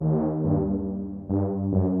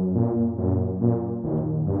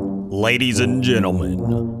Ladies and gentlemen,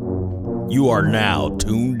 you are now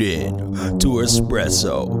tuned in to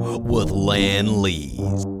Espresso with Lan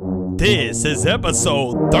Lees. This is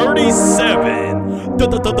episode 37.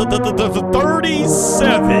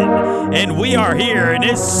 37. And we are here and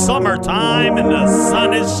it's summertime and the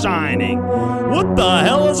sun is shining. What the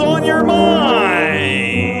hell is on your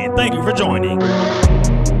mind? Thank you for joining.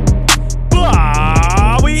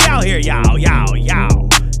 Blah, we out here, yow, yow, yow.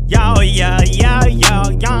 Yow, yow, yow, yow,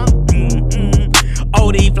 yow.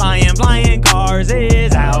 OD flying cars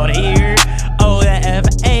is out here. Oh, the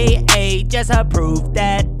FAA just approved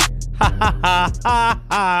that. Ha ha ha ha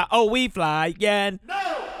ha. Oh, we fly again.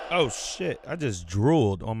 No! Oh, shit. I just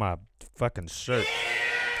drooled on my fucking shirt.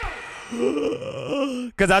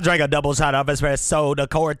 Because I drank a double shot of espresso, the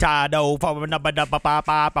cortado.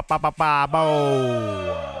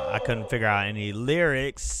 I couldn't figure out any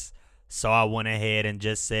lyrics, so I went ahead and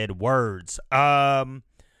just said words.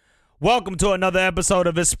 Welcome to another episode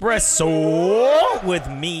of Espresso with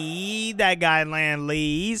me, that guy Lan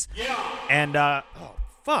Lees. Yeah. And oh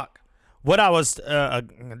fuck, what I was I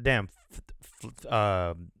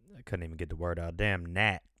couldn't even get the word out. Damn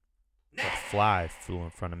gnat. A fly flew in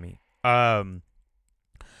front of me.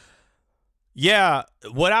 Yeah,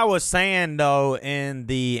 what I was saying though in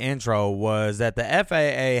the intro was that the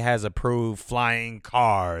FAA has approved flying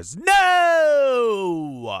cars.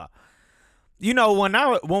 No. You know,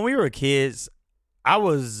 when we were kids, I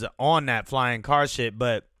was on that flying car shit,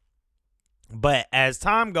 but as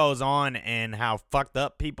time goes on and how fucked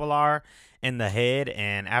up people are in the head,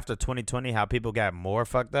 and after 2020, how people got more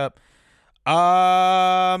fucked up,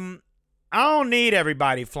 I don't need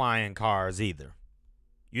everybody flying cars either.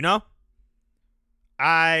 You know?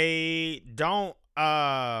 I don't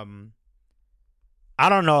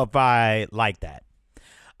know if I like that.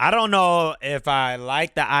 I don't know if I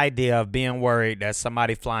like the idea of being worried that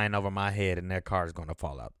somebody flying over my head and their car is going to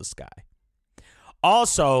fall out the sky.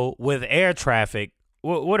 Also, with air traffic,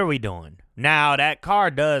 what are we doing? Now, that car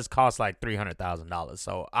does cost like $300,000,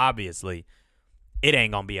 so obviously it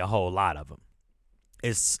ain't going to be a whole lot of them.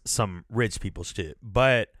 It's some rich people shit,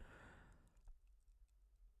 but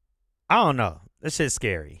I don't know. This shit's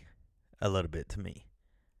scary a little bit to me.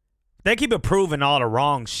 They keep approving all the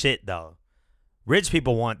wrong shit, though. Rich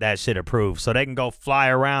people want that shit approved so they can go fly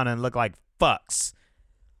around and look like fucks.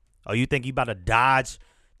 Oh, you think you about to dodge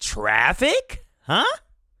traffic? Huh?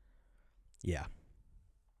 Yeah.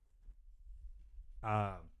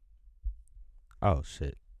 Oh,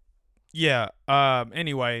 shit. Yeah.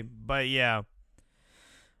 Anyway, but yeah.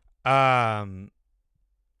 I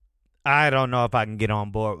don't know if I can get on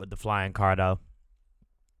board with the flying car, though.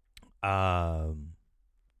 I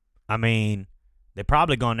mean, they're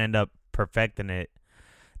probably going to end up perfecting it.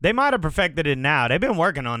 They might have perfected it now. They've been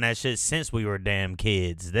working on that shit since we were damn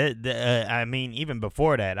kids. I mean, even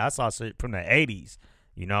before that, I saw shit from the 80s,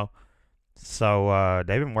 you know? So,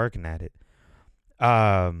 they've been working at it.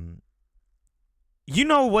 You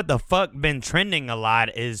know what the fuck been trending a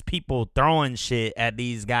lot is people throwing shit at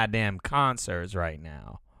these goddamn concerts right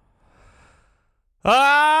now.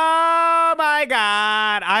 Oh, my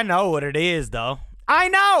God. I know what it is, though. I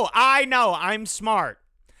know. I'm smart.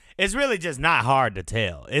 It's really just not hard to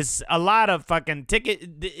tell. It's a lot of fucking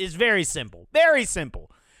ticket. It's very simple. Very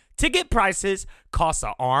simple. Ticket prices cost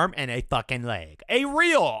an arm and a fucking leg. A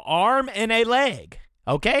real arm and a leg.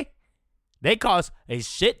 Okay? They cost a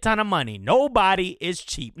shit ton of money. Nobody is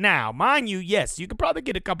cheap. Now, mind you, yes, you could probably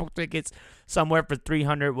get a couple tickets somewhere for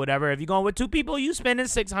 $300, whatever. If you're going with two people, you spending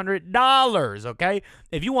 $600, okay?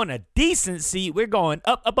 If you want a decent seat, we're going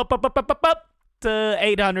up to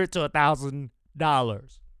 $800 to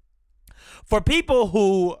 $1,000. For people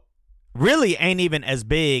who really ain't even as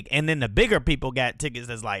big, and then the bigger people got tickets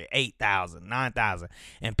that's like 8,000, 9,000,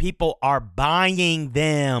 and people are buying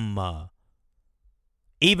them.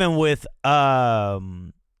 Even with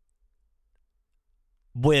not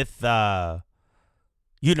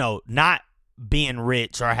being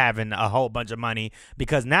rich or having a whole bunch of money,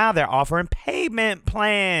 because now they're offering payment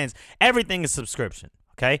plans. Everything is subscription,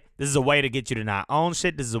 okay? This is a way to get you to not own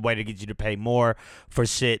shit. This is a way to get you to pay more for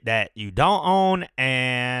shit that you don't own,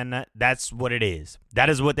 and that's what it is.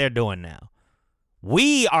 That is what they're doing now.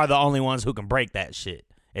 We are the only ones who can break that shit.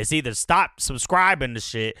 It's either stop subscribing to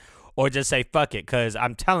shit or just say fuck it, because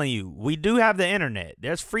I'm telling you, we do have the internet.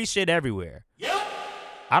 There's free shit everywhere. Yep.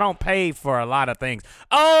 I don't pay for a lot of things.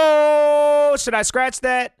 Oh, should I scratch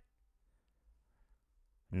that?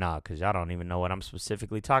 No, because y'all don't even know what I'm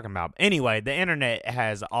specifically talking about. Anyway, the internet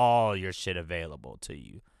has all your shit available to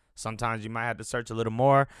you. Sometimes you might have to search a little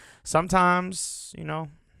more. Sometimes,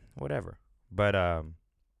 whatever. But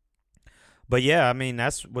But yeah, I mean,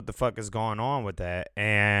 that's what the fuck is going on with that.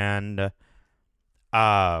 And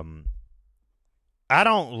um I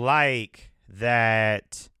don't like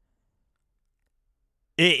that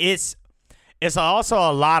it's also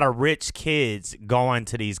a lot of rich kids going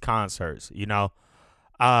to these concerts, you know.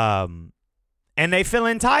 And they feel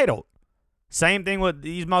entitled. Same thing with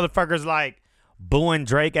these motherfuckers like booing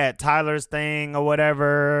Drake at Tyler's thing or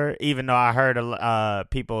whatever, even though I heard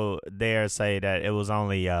people there say that it was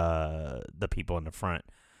only the people in the front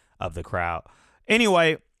of the crowd.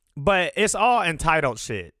 Anyway, but it's all entitled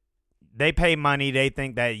shit. They pay money. They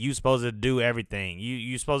think that you supposed to do everything.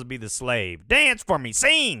 You supposed to be the slave. Dance for me.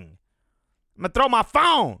 Sing. I'm going to throw my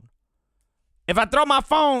phone. If I throw my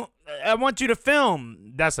phone, I want you to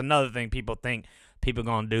film. That's another thing people think people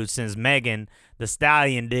going to do. Since Megan Thee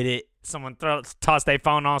Stallion did it, someone tossed their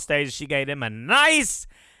phone on stage. She gave them a nice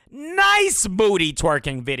booty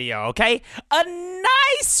twerking video, okay? A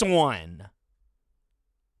nice one.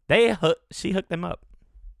 She hooked them up.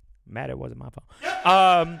 Mad it wasn't my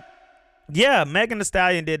phone. Yeah, Megan Thee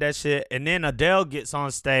Stallion did that shit, and then Adele gets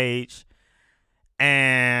on stage,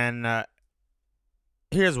 and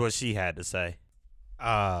here's what she had to say.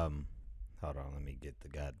 Hold on, let me get the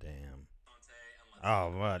goddamn.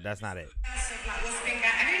 Oh, well, that's not it. Have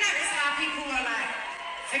you noticed how people are like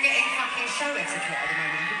forgetting fucking show etiquette at the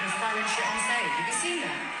moment? People are throwing shit on stage. Have you seen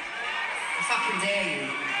that? I fucking dare you.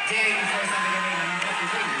 Dare you throw something at me and I'm fucking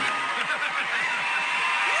kidding you.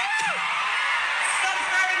 Stop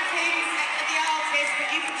throwing things at the artist, but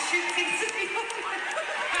you can shoot things at people.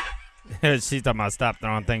 She's talking about stop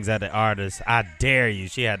throwing things at the artist. I dare you.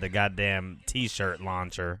 She had the goddamn t-shirt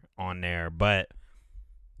launcher on there. But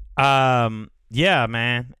yeah,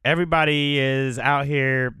 man. Everybody is out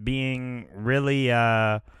here being really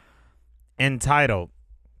entitled.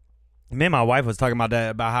 Me and my wife was talking about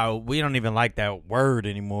that, about how we don't even like that word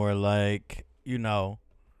anymore. Like, you know,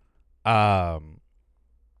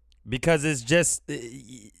 because it's just,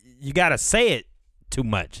 you got to say it too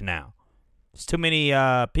much now. There's too many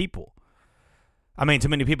people. I mean, too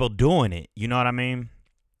many people doing it. You know what I mean?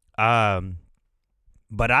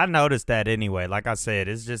 But I noticed that anyway. Like I said,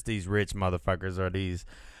 it's just these rich motherfuckers or these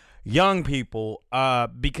young people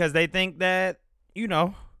because they think that, you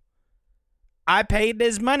know, I paid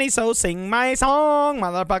this money, so sing my song,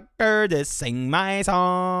 motherfucker. Just sing my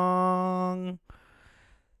song.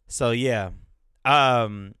 So, yeah.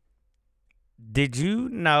 Did you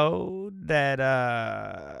know that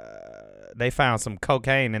they found some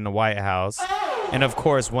cocaine in the White House? And, of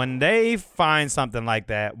course, when they find something like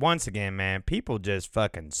that, once again, man, people just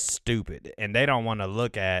fucking stupid. And they don't want to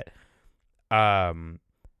look at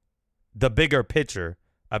the bigger picture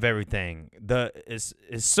of everything. As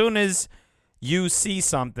soon as you see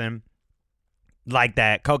something like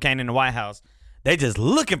that, cocaine in the White House, they just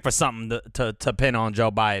looking for something to pin on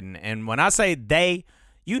Joe Biden. And when I say they,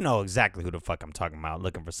 you know exactly who the fuck I'm talking about,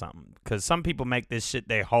 looking for something. Because some people make this shit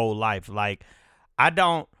their whole life. Like,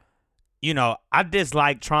 you know, I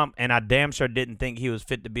dislike Trump, and I damn sure didn't think he was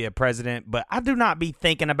fit to be a president, but I do not be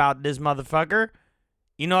thinking about this motherfucker.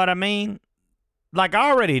 You know what I mean? Like,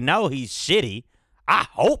 I already know he's shitty. I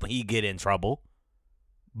hope he get in trouble.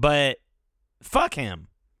 But fuck him.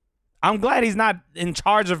 I'm glad he's not in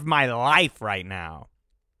charge of my life right now,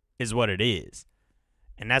 is what it is.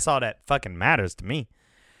 And that's all that fucking matters to me.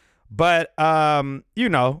 But, you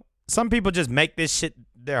know, some people just make this shit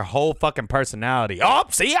their whole fucking personality. Oh,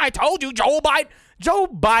 see, I told you, Joe Biden. Joe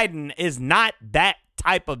Biden is not that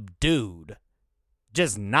type of dude.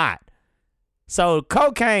 Just not. So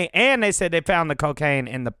cocaine, and they said they found the cocaine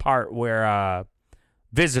in the part where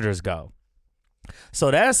visitors go.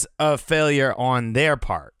 So that's a failure on their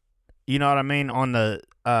part. You know what I mean? On the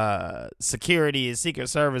security and Secret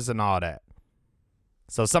Service and all that.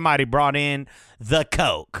 So somebody brought in the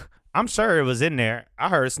coke. I'm sure it was in there. I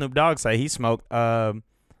heard Snoop Dogg say he smoked.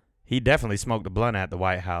 He definitely smoked a blunt at the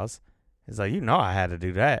White House. He's like, you know, I had to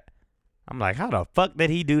do that. I'm like, how the fuck did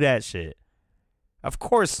he do that shit? Of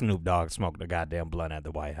course Snoop Dogg smoked a goddamn blunt at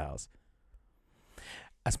the White House.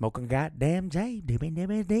 I smoke a goddamn J.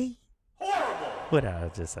 Horrible. What did I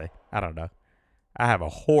just say? I don't know. I have a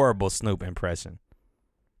horrible Snoop impression.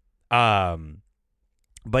 But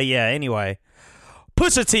yeah, anyway.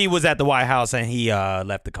 Pusha T was at the White House and he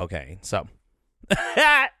left the cocaine. So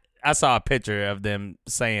I saw a picture of them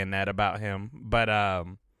saying that about him. But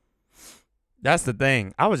that's the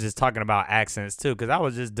thing. I was just talking about accents too, because I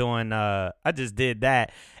was just doing I just did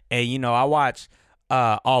that. And you know, I watch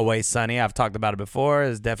Always Sunny. I've talked about it before.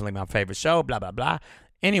 It's definitely my favorite show, blah blah blah.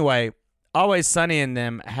 Anyway, Always Sunny and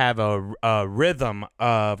them have a rhythm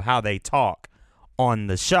of how they talk on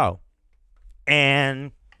the show.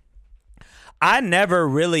 And I never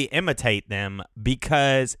really imitate them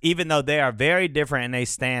because even though they are very different and they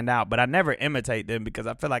stand out, but I never imitate them because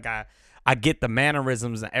I feel like I get the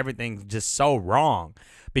mannerisms and everything just so wrong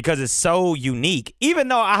because it's so unique. Even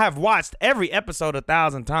though I have watched every episode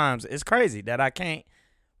 1,000 times, it's crazy that I can't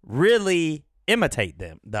really imitate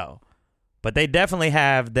them though. But they definitely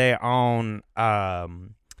have their own,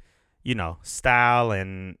 style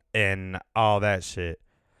and all that shit.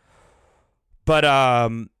 But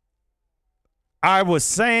I was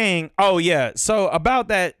saying, so about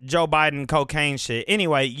that Joe Biden cocaine shit.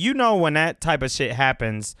 Anyway, when that type of shit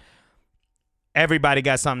happens, everybody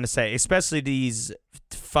got something to say, especially these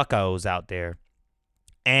fuckos out there.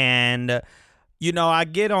 And,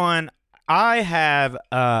 I have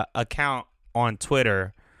an account on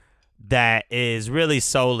Twitter that is really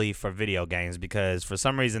solely for video games because for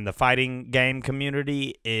some reason the fighting game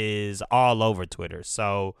community is all over Twitter.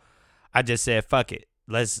 So I just said, fuck it.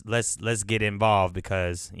 Let's get involved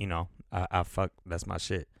because, I fuck, that's my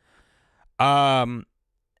shit. And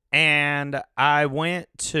I went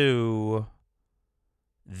to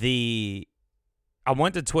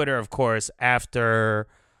Twitter, of course, after,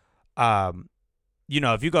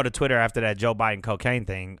 if you go to Twitter after that Joe Biden cocaine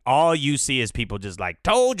thing, all you see is people just like,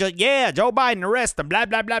 told you, yeah, Joe Biden arrest him, blah,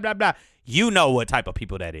 blah, blah, blah, blah. You know what type of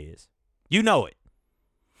people that is. You know it.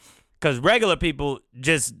 Because regular people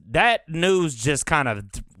that news just kind of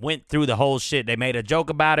went through the whole shit. They made a joke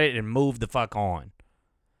about it and moved the fuck on.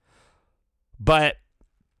 But,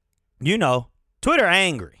 Twitter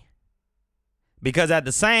angry. Because at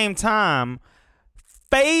the same time,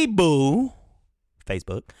 Facebook,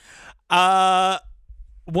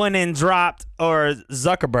 went and dropped, or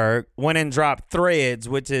Zuckerberg went and dropped Threads,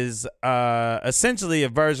 which is essentially a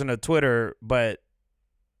version of Twitter, but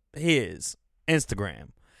his Instagram.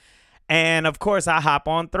 And, of course, I hop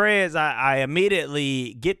on Threads. I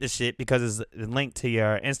immediately get the shit because it's linked to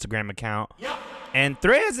your Instagram account. Yep. And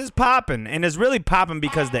Threads is popping. And it's really popping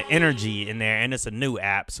because the energy in there. And it's a new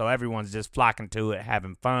app. So everyone's just flocking to it,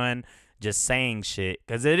 having fun, just saying shit.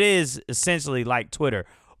 Because it is essentially like Twitter.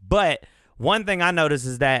 But one thing I noticed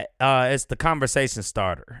is that it's the conversation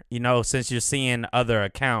starter. Since you're seeing other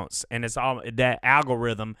accounts. And it's all that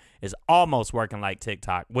algorithm is almost working like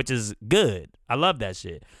TikTok, which is good. I love that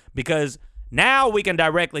shit. Because now we can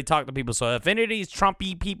directly talk to people. So if any of these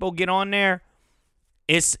Trumpy people get on there,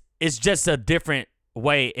 it's just a different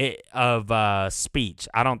way of speech.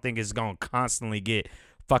 I don't think it's going to constantly get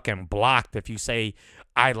fucking blocked if you say,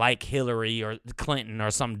 I like Hillary or Clinton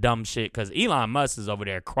or some dumb shit. Because Elon Musk is over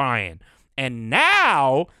there crying. And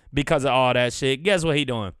now, because of all that shit, guess what he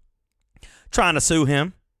doing? Trying to sue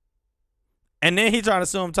him. And then he trying to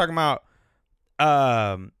sue him talking about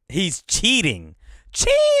he's cheating.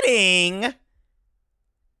 Cheating?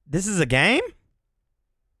 This is a game?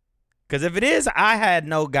 Because if it is, I had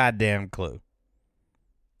no goddamn clue.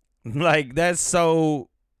 Like, that's so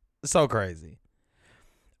crazy.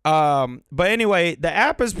 But anyway, the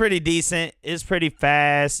app is pretty decent. It's pretty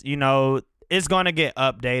fast. It's going to get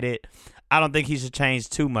updated. I don't think he should change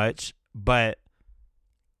too much, but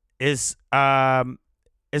it's going to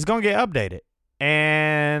get updated.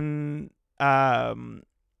 And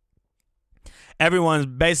everyone's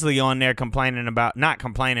basically on there complaining about, not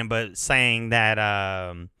complaining, but saying that,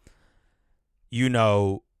 we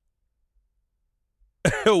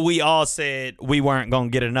all said we weren't going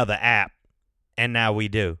to get another app, and now we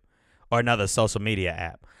do, or another social media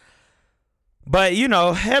app. But,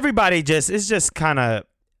 everybody it's just kind of,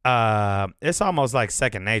 it's almost like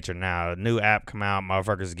second nature now. A new app come out,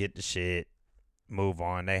 motherfuckers get the shit, move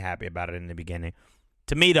on. They happy about it in the beginning.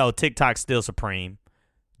 To me, though, TikTok's still supreme.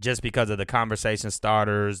 Just because of the conversation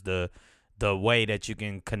starters, the way that you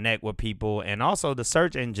can connect with people, and also the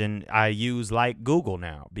search engine I use like Google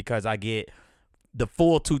now because I get the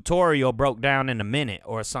full tutorial broke down in a minute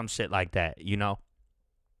or some shit like that,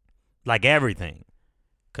 like everything.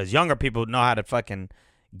 Because younger people know how to fucking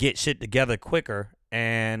get shit together quicker,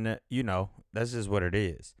 and that's just what it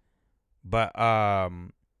is. But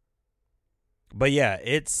yeah,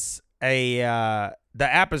 it's the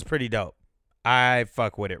app is pretty dope. I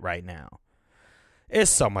fuck with it right now.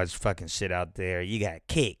 It's so much fucking shit out there. You got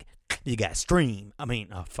Kick. You got Stream.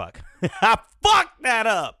 Fuck. I fucked that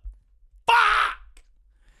up. Fuck.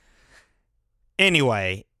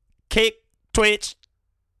 Anyway, Kick, Twitch.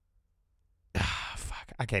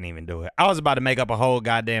 Fuck. I can't even do it. I was about to make up a whole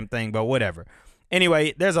goddamn thing, but whatever.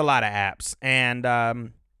 Anyway, there's a lot of apps, and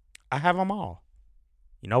I have them all.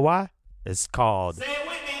 You know why? It's called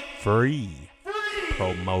free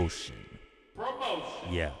promotion.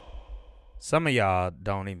 Yeah. Some of y'all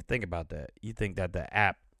don't even think about that. You think that the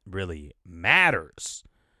app really matters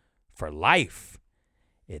for life.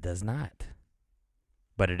 It does not.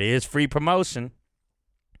 But it is free promotion.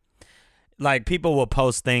 Like, people will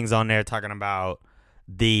post things on there talking about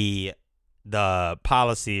the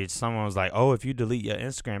policy. Someone was like, oh, if you delete your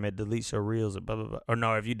Instagram, it deletes your reels, blah, blah, blah. Or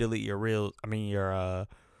no, if you delete your reels, your,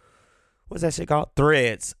 what's that shit called?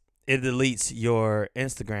 Threads. It deletes your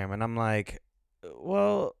Instagram. And I'm like,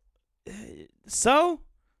 well, so?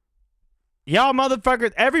 Y'all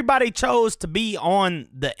motherfuckers, everybody chose to be on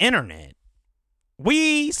the internet.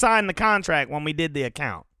 We signed the contract when we did the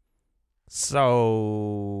account. So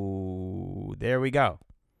there we go.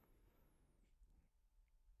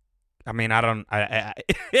 I mean, I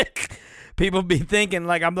people be thinking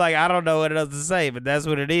like, I'm like, I don't know what else to say, but that's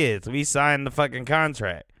what it is. We signed the fucking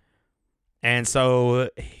contract. And so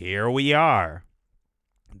here we are.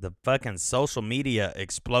 The fucking social media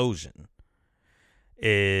explosion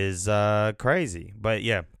is crazy. But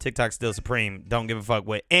yeah, TikTok's still supreme. Don't give a fuck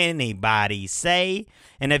what anybody say.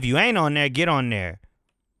 And if you ain't on there, get on there.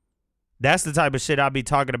 That's the type of shit I'll be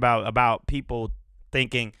talking about people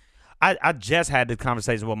thinking. I just had this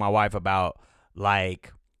conversation with my wife about,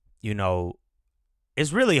 like, you know,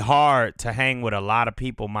 it's really hard to hang with a lot of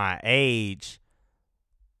people my age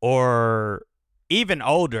or even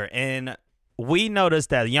older. And we noticed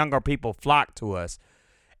that younger people flock to us.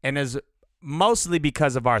 And it's mostly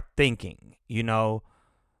because of our thinking, you know,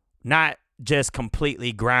 not just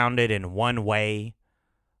completely grounded in one way,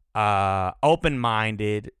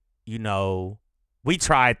 open-minded, you know, we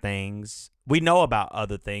try things. We know about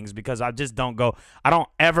other things because I don't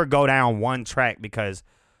ever go down one track, because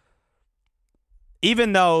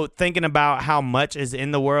even though thinking about how much is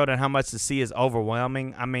in the world and how much to see is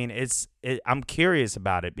overwhelming, I mean, I'm curious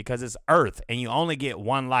about it because it's Earth and you only get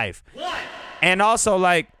one life. What? And also,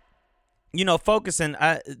 like, you know, focusing,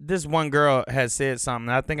 this one girl has said something,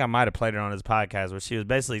 I think I might have played it on this podcast, where she was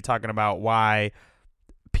basically talking about why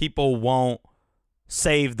people won't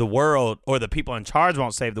save the world, or the people in charge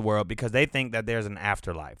won't save the world, because they think that there's an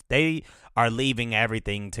afterlife. They are leaving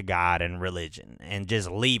everything to God and religion and just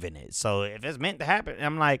leaving it. So if it's meant to happen,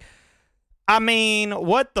 I'm like, I mean,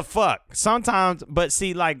 what the fuck? Sometimes, but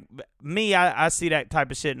see, like me, I see that type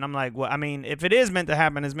of shit and I'm like, well, I mean, if it is meant to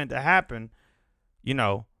happen, it's meant to happen, you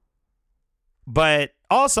know. But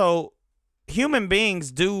also, human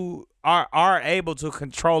beings are able to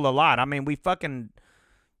control a lot. I mean, we fucking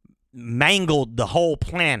mangled the whole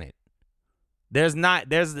planet. They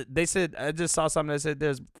said, I just saw something that said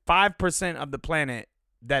there's 5% of the planet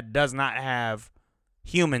that does not have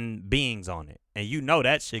human beings on it. And you know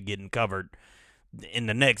that shit getting covered in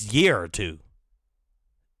the next year or two.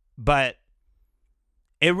 But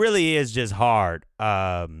it really is just hard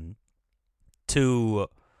to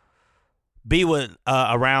be with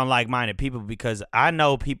around like-minded people, because I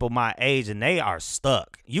know people my age and they are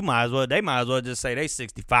stuck. They might as well just say they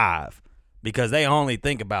 65, because they only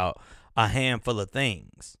think about a handful of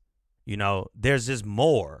things. You know, there's just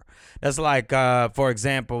more. That's like, for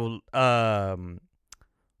example,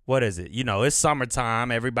 what is it? You know, it's summertime.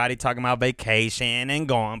 Everybody talking about vacation and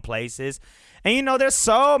going places. And, you know, there's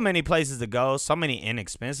so many places to go, so many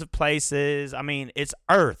inexpensive places. I mean, it's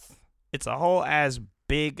Earth. It's a whole ass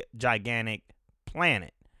big, gigantic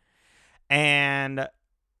planet. And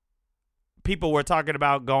people were talking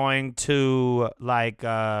about going to, like,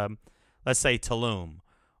 let's say Tulum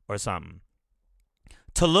or something.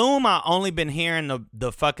 Tulum, I only been hearing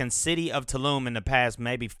the fucking city of Tulum in the past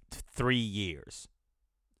maybe 3 years.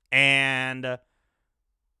 And,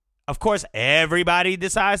 of course, everybody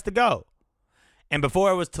decides to go. And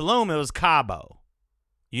before it was Tulum, it was Cabo.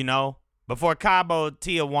 You know? Before Cabo,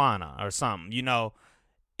 Tijuana or something, you know?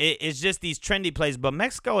 It's just these trendy places, but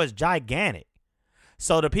Mexico is gigantic.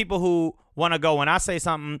 So the people who want to go, when I say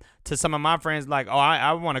something to some of my friends like, oh,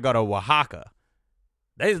 I want to go to Oaxaca,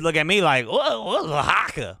 they just look at me like, what's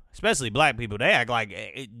Oaxaca? Especially black people. They act like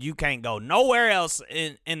you can't go nowhere else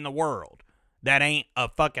in the world that ain't a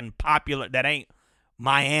fucking popular, that ain't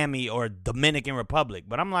Miami or Dominican Republic.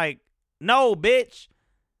 But I'm like, no, bitch.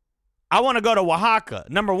 I want to go to Oaxaca.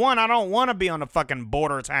 Number one, I don't want to be on a fucking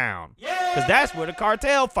border town. Because that's where the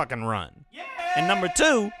cartel fucking run. Yeah. And number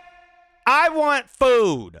two, I want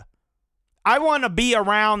food. I want to be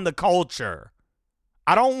around the culture.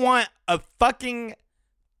 I don't want a fucking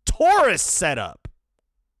tourist setup.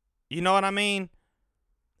 You know what I mean?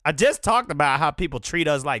 I just talked about how people treat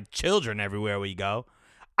us like children everywhere we go.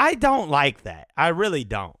 I don't like that. I really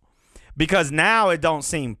don't. Because now it don't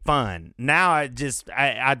seem fun. Now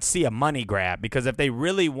I'd see a money grab. Because if they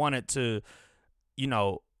really wanted to, you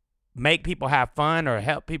know, make people have fun or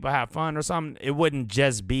help people have fun or something, it wouldn't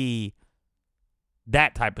just be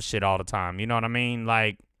that type of shit all the time. You know what I mean?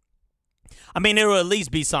 Like, I mean, it will at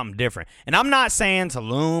least be something different. And I'm not saying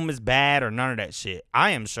Tulum is bad or none of that shit.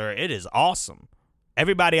 I am sure it is awesome.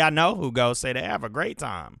 Everybody I know who goes say they have a great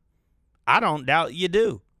time. I don't doubt you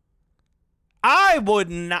do. I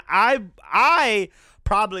wouldn't. I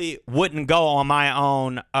probably wouldn't go on my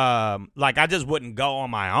own. Like I just wouldn't go on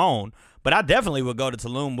my own. But I definitely would go to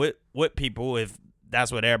Tulum with people if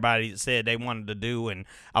that's what everybody said they wanted to do, and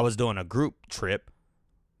I was doing a group trip.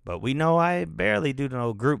 But we know I barely do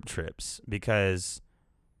no group trips because,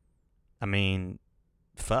 I mean,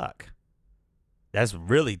 fuck. That's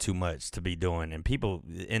really too much to be doing, and people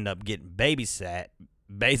end up getting babysat,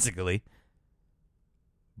 basically.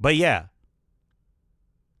 But yeah.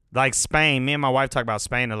 Like Spain, me and my wife talk about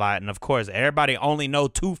Spain a lot, and of course, everybody only know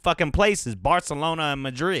 2 fucking places, Barcelona and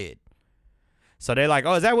Madrid. So they're like,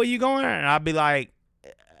 oh, is that where you going? And I'd be like,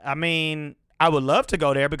 I mean, I would love to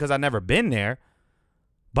go there because I've never been there.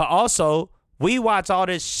 But also, we watch all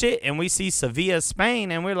this shit and we see Sevilla,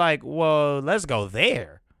 Spain, and we're like, well, let's go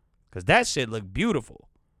there because that shit look beautiful.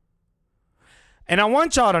 And I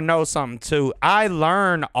want y'all to know something, too. I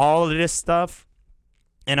learned all of this stuff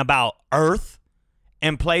and about Earth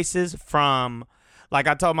and places from, like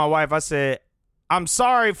I told my wife, I said, I'm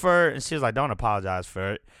sorry for, and she was like, don't apologize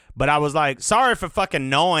for it. But I was like, sorry for fucking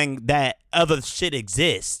knowing that other shit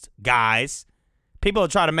exists, guys. People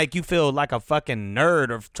try to make you feel like a fucking nerd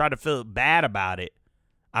or try to feel bad about it.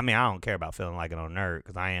 I mean, I don't care about feeling like a nerd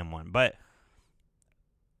because I am one. But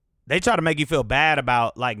they try to make you feel bad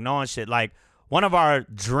about like knowing shit. Like one of our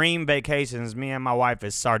dream vacations, me and my wife,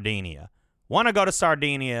 is Sardinia. Want to go to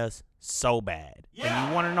Sardinia so bad. Yeah. And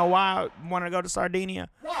you want to know why I want to go to Sardinia?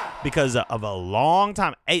 Why? Because of a long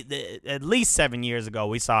time, at least 7 years ago,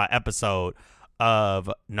 we saw an episode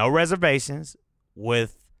of No Reservations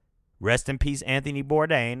with, rest in peace, Anthony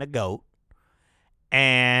Bourdain, the GOAT.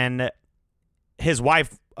 And his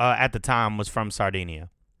wife at the time was from Sardinia.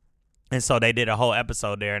 And so they did a whole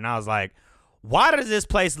episode there. And I was like, why does this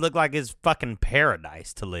place look like it's fucking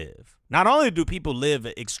paradise to live? Not only do people live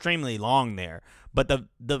extremely long there, but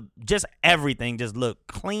the just everything just looked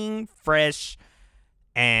clean, fresh,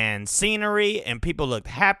 and scenery, and people looked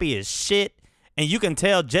happy as shit. And you can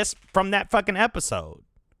tell just from that fucking episode.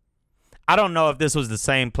 I don't know if this was the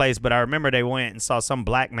same place, but I remember they went and saw some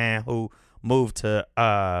black man who moved to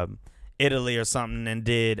Italy or something and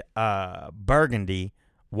did Burgundy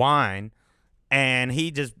wine. And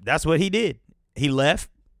that's what he did. He left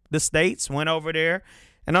the States, went over there.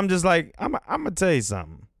 And I'm just like, I'm going to tell you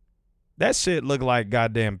something. That shit looked like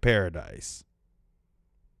goddamn paradise.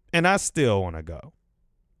 And I still want to go.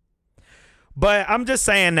 But I'm just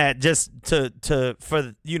saying that just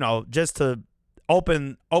for, you know, just to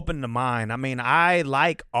open the mind. I mean, I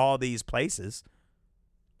like all these places.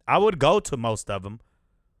 I would go to most of them.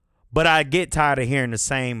 But I get tired of hearing the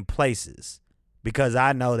same places because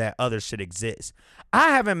I know that other shit exists. I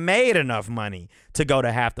haven't made enough money to go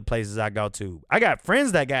to half the places I go to. I got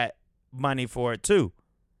friends that got money for it too.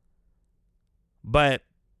 But,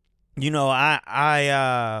 you know,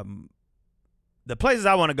 I the places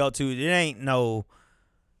I want to go to, it ain't no,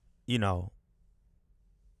 you know,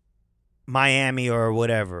 Miami or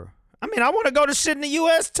whatever. I mean, I want to go to shit in the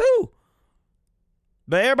U.S. too.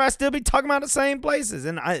 But everybody still be talking about the same places.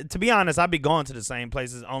 And to be honest, I be going to the same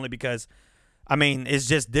places only because, I mean, it's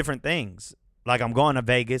just different things. Like, I'm going to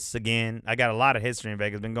Vegas again. I got a lot of history in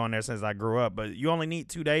Vegas. Been going there since I grew up. But you only need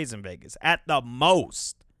 2 days in Vegas. At the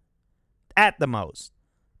most. At the most.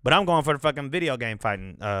 But I'm going for the fucking video game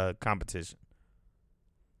fighting competition.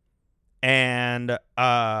 And,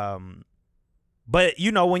 but,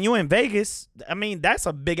 you know, when you in Vegas, I mean, that's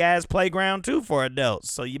a big-ass playground, too, for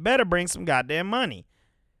adults. So you better bring some goddamn money.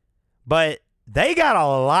 But they got a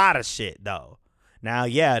lot of shit, though. Now,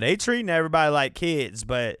 yeah, they treating everybody like kids,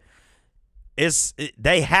 but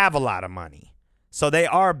they have a lot of money. So they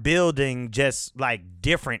are building just, like,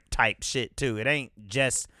 different type shit, too. It ain't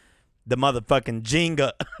just the motherfucking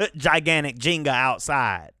Jenga, gigantic Jenga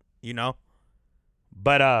outside, you know?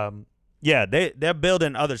 But, yeah, they're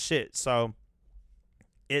building other shit, so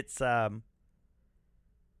it's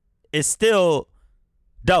still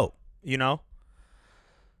dope, you know?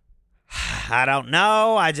 I don't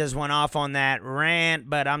know. I just went off on that rant,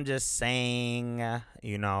 but I'm just saying,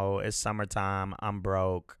 you know, it's summertime. I'm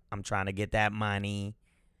broke. I'm trying to get that money,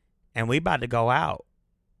 and we about to go out.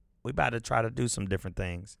 We about to try to do some different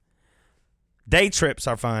things. Day trips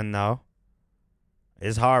are fun, though.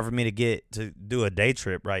 It's hard for me to do a day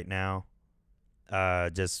trip right now.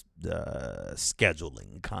 Just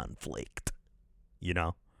scheduling conflict, you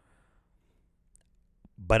know.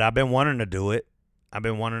 But I've been wanting to do it. I've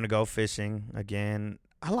been wanting to go fishing again.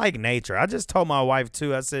 I like nature. I just told my wife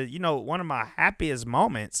too. I said, one of my happiest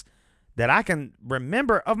moments that I can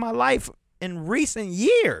remember of my life in recent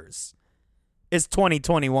years is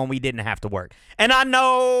 2020 when we didn't have to work. And I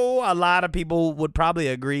know a lot of people would probably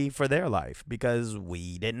agree for their life because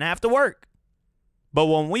we didn't have to work. But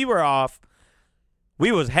when we were off,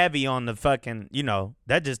 we was heavy on the fucking,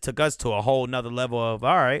 that just took us to a whole nother level of,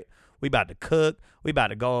 all right, we about to cook. We about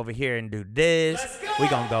to go over here and do this. We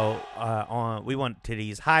gonna go we went to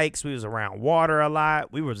these hikes. We was around water a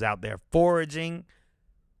lot. We was out there foraging.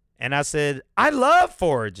 And I said, I love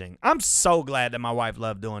foraging. I'm so glad that my wife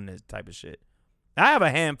loved doing this type of shit. I have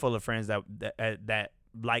a handful of friends that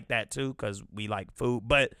like that too because we like food.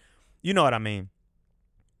 But you know what I mean.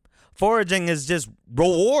 Foraging is just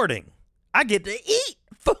rewarding. I get to eat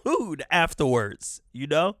food afterwards,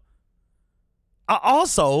 I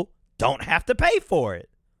also don't have to pay for it.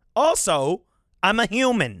 Also, I'm a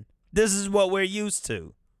human. This is what we're used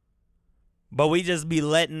to. But we just be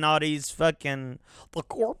letting all these fucking the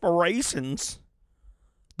corporations.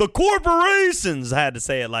 I had to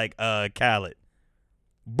say it like Khaled.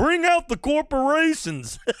 Bring out the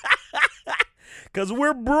corporations. Cause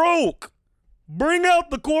we're broke. Bring out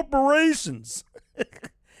the corporations.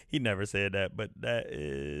 He never said that, but that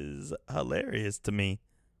is hilarious to me.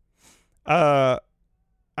 I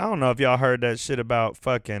don't know if y'all heard that shit about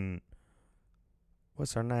fucking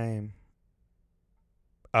what's her name?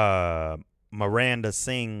 Miranda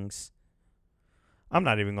Sings. I'm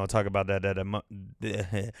not even gonna talk about that. I'm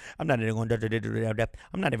not even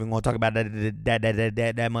gonna talk about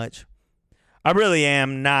that much. I really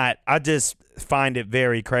am not. I just find it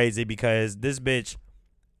very crazy because this bitch.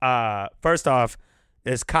 First off,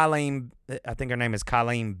 is Colleen. I think her name is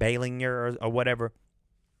Colleen Ballinger or whatever.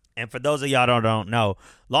 And for those of y'all that don't know,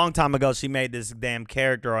 long time ago she made this damn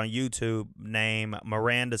character on YouTube named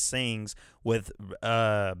Miranda Sings with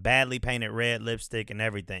badly painted red lipstick and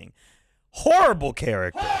everything. Horrible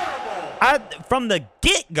character. Horrible. From the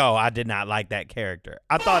get-go, I did not like that character.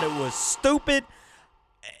 I thought it was stupid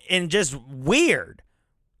and just weird.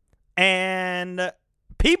 And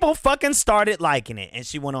people fucking started liking it. And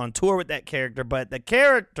she went on tour with that character. But the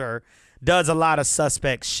character does a lot of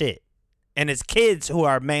suspect shit. And it's kids who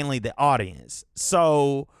are mainly the audience.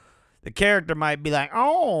 So the character might be like,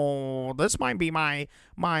 oh, this might be my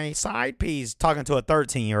side piece, talking to a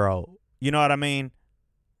 13-year-old. You know what I mean?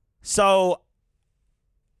 So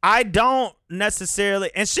I don't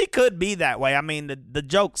necessarily, and she could be that way. I mean, the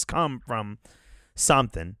jokes come from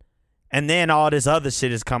something. And then all this other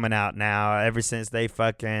shit is coming out now ever since they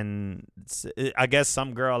fucking, I guess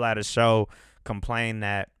some girl at a show complained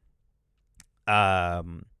that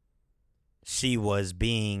she was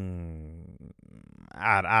being,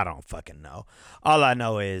 I don't fucking know. All I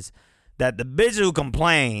know is that the bitch who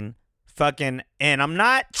complained fucking, and I'm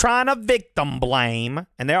not trying to victim blame,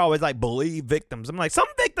 and they're always like, believe victims. I'm like, some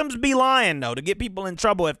victims be lying, though, to get people in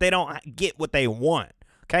trouble if they don't get what they want,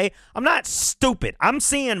 okay? I'm not stupid. I'm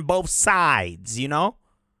seeing both sides,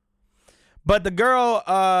 But the girl,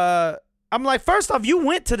 I'm like, first off, you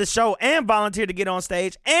went to the show and volunteered to get on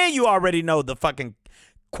stage, and you already know the fucking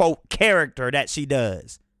quote character that she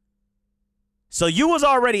does. So you was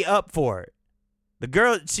already up for it. The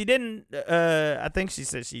girl, she didn't, I think she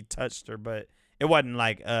said she touched her, but it wasn't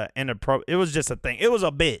like inappropriate. It was just a thing. It was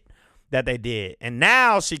a bit that they did. And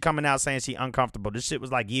now she coming out saying she uncomfortable. This shit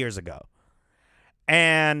was like years ago.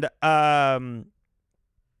 And I'm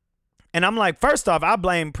like, first off, I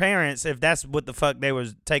blame parents if that's what the fuck they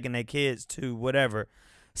was taking their kids to, whatever.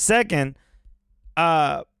 Second,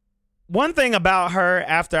 one thing about her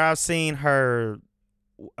after I've seen her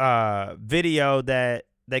video that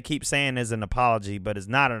they keep saying is an apology, but it's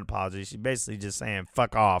not an apology. She's basically just saying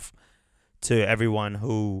fuck off to everyone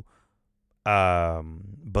who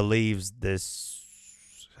believes this,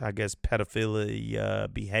 I guess,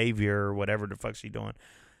 pedophilia behavior or whatever the fuck she doing.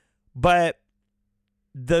 But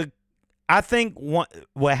I think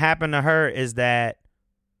what happened to her is that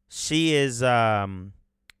she is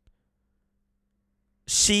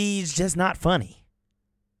she's just not funny.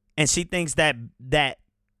 And she thinks that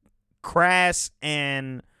crass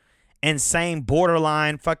and insane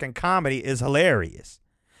borderline fucking comedy is hilarious.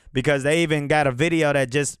 Because they even got a video that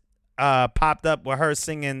just popped up with her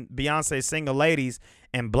singing Beyonce's Single Ladies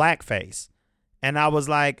in blackface. And I was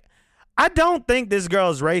like, I don't think this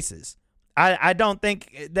girl's racist. I don't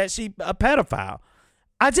think that she's a pedophile.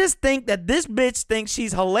 I just think that this bitch thinks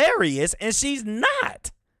she's hilarious and she's not.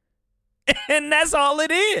 And that's all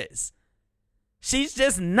it is. She's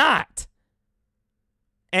just not.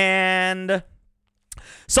 And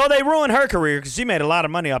So they ruined her career because she made a lot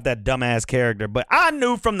of money off that dumbass character. But I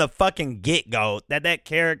knew from the fucking get-go that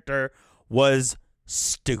character was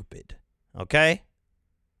stupid. Okay?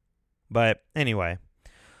 But anyway,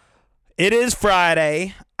 it is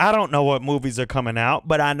Friday. I don't know what movies are coming out,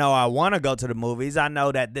 but I know I want to go to the movies. I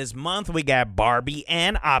know that this month we got Barbie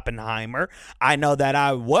and Oppenheimer. I know that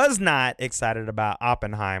I was not excited about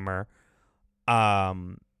Oppenheimer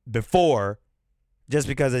before, just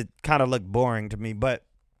because it kind of looked boring to me. But,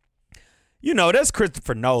 you know, that's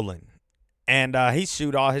Christopher Nolan. And he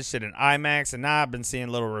shoot all his shit in IMAX. And now I've been seeing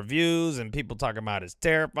little reviews and people talking about it's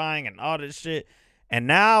terrifying and all this shit. And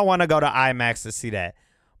now I want to go to IMAX to see that.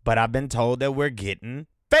 But I've been told that we're getting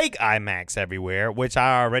fake IMAX everywhere, which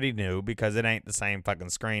I already knew because it ain't the same fucking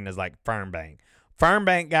screen as like Fernbank.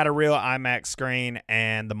 Fernbank got a real IMAX screen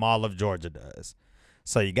and the Mall of Georgia does.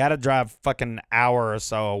 So you got to drive fucking hour or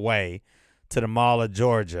so away to the Mall of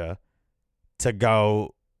Georgia to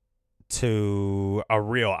go to a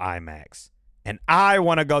real IMAX. And I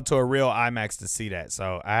want to go to a real IMAX to see that.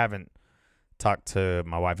 So I haven't talked to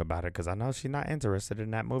my wife about it because I know she's not interested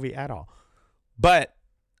in that movie at all. But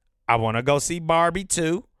I want to go see Barbie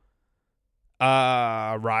too.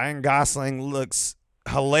 Ryan Gosling looks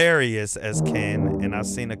hilarious as Ken, and I've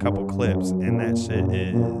seen a couple clips, and that shit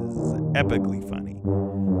is epically funny.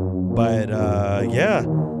 But yeah,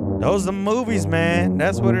 those are the movies, man.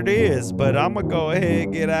 That's what it is. But I'm gonna go ahead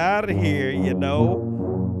and get out of here, you know.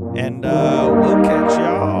 And we'll catch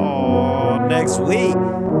y'all next week.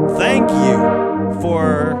 Thank you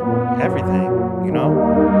for everything, you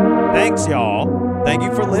know. Thanks, y'all. Thank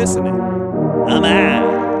you for listening. I'm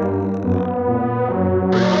out.